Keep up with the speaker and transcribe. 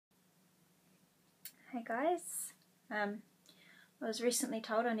Hey guys, I was recently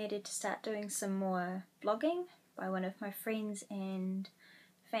told I needed to start doing some more blogging by one of my friends and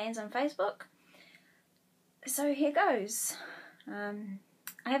fans on Facebook. So here goes. I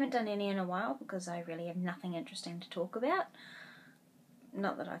haven't done any in a while because I really have nothing interesting to talk about.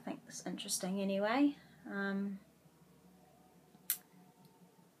 Not that I think it's interesting anyway.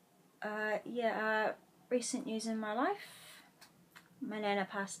 Recent news in my life. My nana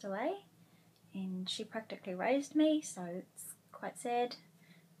passed away and she practically raised me, so it's quite sad.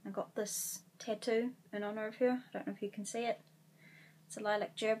 I got this tattoo in honour of her. I don't know if you can see it. It's a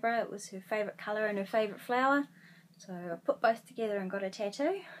lilac gerbera. It was her favourite colour and her favourite flower. So I put both together and got a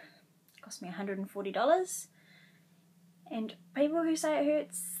tattoo. It cost me $140. And people who say it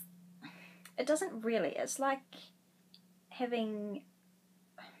hurts, it doesn't really. It's like having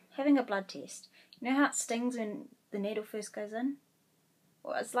a blood test. You know how it stings when the needle first goes in?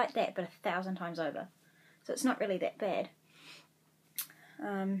 Well, it's like that, but 1,000 times over. So it's not really that bad.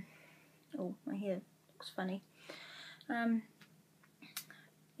 Oh, my hair looks funny. Yeah,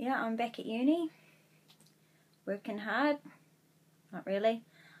 I'm back at uni. Working hard. Not really.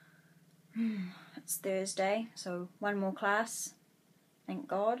 It's Thursday, so one more class. Thank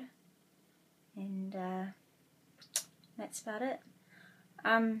God. And that's about it.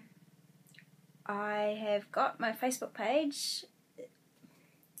 I have got my Facebook page,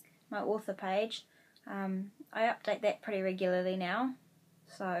 my author page. I update that pretty regularly now,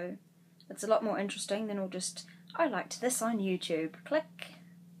 so it's a lot more interesting than all just, I liked this on YouTube, click.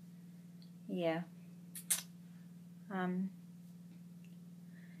 Yeah.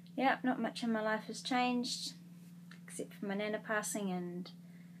 Yeah, not much in my life has changed, except for my nana passing and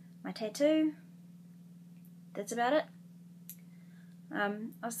my tattoo. That's about it. I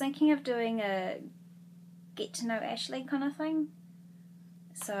was thinking of doing a get to know Ashley kind of thing.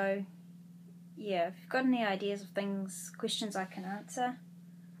 So, yeah, if you've got any ideas of things, questions I can answer.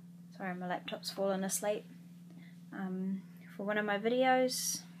 Sorry, my laptop's fallen asleep. For one of my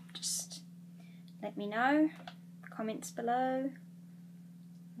videos, just let me know. Comments below.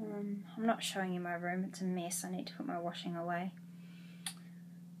 I'm not showing you my room, it's a mess. I need to put my washing away.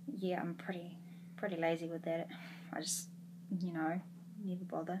 Yeah, I'm pretty lazy with that. I just, never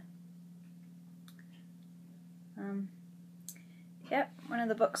bother. Yep, one of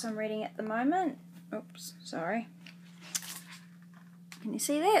the books I'm reading at the moment. Oops, sorry. Can you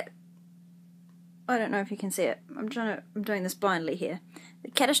see that? I don't know if you can see it. I'm doing this blindly here.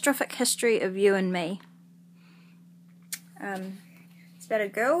 The Catastrophic History of You and Me. It's about a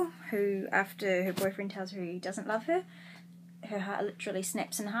girl who, after her boyfriend tells her he doesn't love her, her heart literally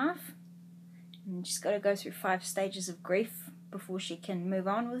snaps in half. And she's got to go through 5 stages of grief before she can move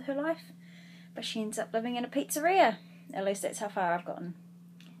on with her life. But she ends up living in a pizzeria. At least that's how far I've gotten.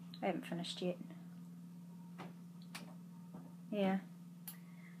 I haven't finished yet. Yeah.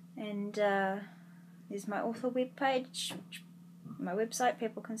 And there's my author webpage, my website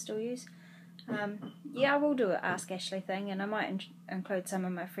people can still use. Yeah, I will do an Ask Ashley thing, and I might include some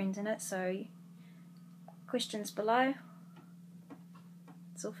of my friends in it, so questions below.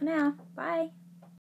 That's all for now. Bye.